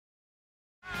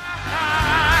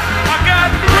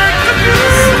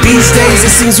These days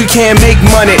it seems we can't make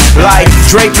money like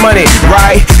Drake money,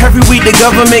 right? Every week the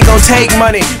government gon' take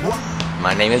money.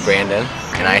 My name is Brandon,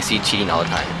 and I see cheating all the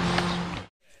time.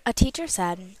 A teacher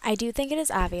said, "I do think it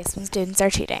is obvious when students are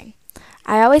cheating.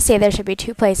 I always say there should be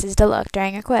two places to look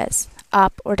during a quiz,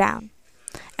 up or down.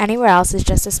 Anywhere else is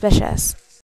just suspicious."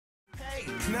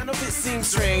 None of it seems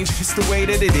strange, it's the way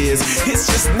that it is. It's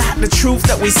just not the truth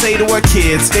that we say to our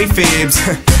kids, they fibs.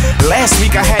 Last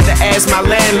week I had to ask my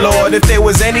landlord if there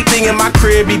was anything in my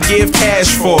crib he'd give cash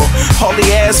for. All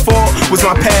he asked for was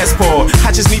my passport.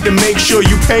 I just need to make sure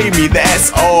you pay me,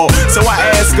 that's all. So I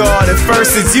asked God, if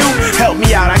first it's you, help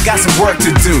me out, I got some work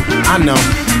to do. I know.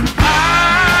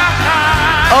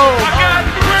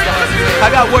 I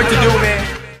got work to do, man.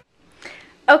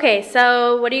 Okay,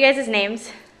 so what are you guys'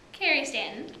 names? Carrie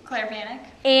Stanton. Claire Panic.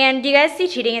 And do you guys see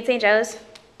cheating at St. Joe's?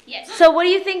 Yes. So what do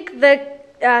you think the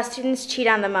students cheat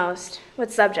on the most?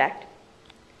 What subject?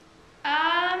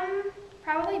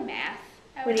 Probably math.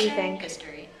 What do you think?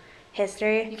 History.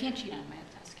 History? You can't cheat on math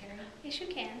tests, Carrie. Yes, you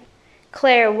can.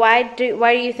 Claire, why do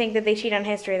you think that they cheat on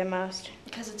history the most?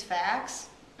 Because it's facts,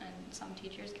 and some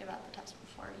teachers give out the test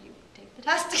before you take the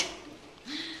test.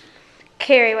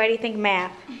 Carrie, why do you think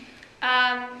math?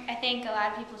 I think a lot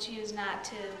of people choose not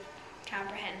to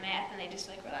comprehend math, and they just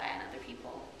like rely on other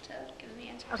people to give them the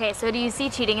answer. Okay, so do you see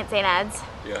cheating at St. Ed's?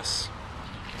 Yes.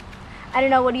 I don't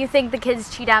know, what do you think the kids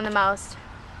cheat on the most?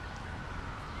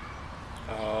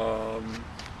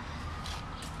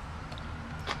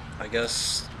 I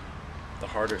guess the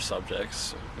harder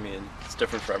subjects. I mean, it's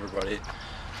different for everybody.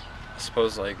 I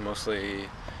suppose like mostly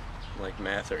like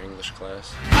math or English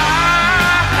class. I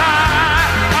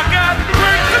got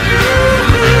work to do.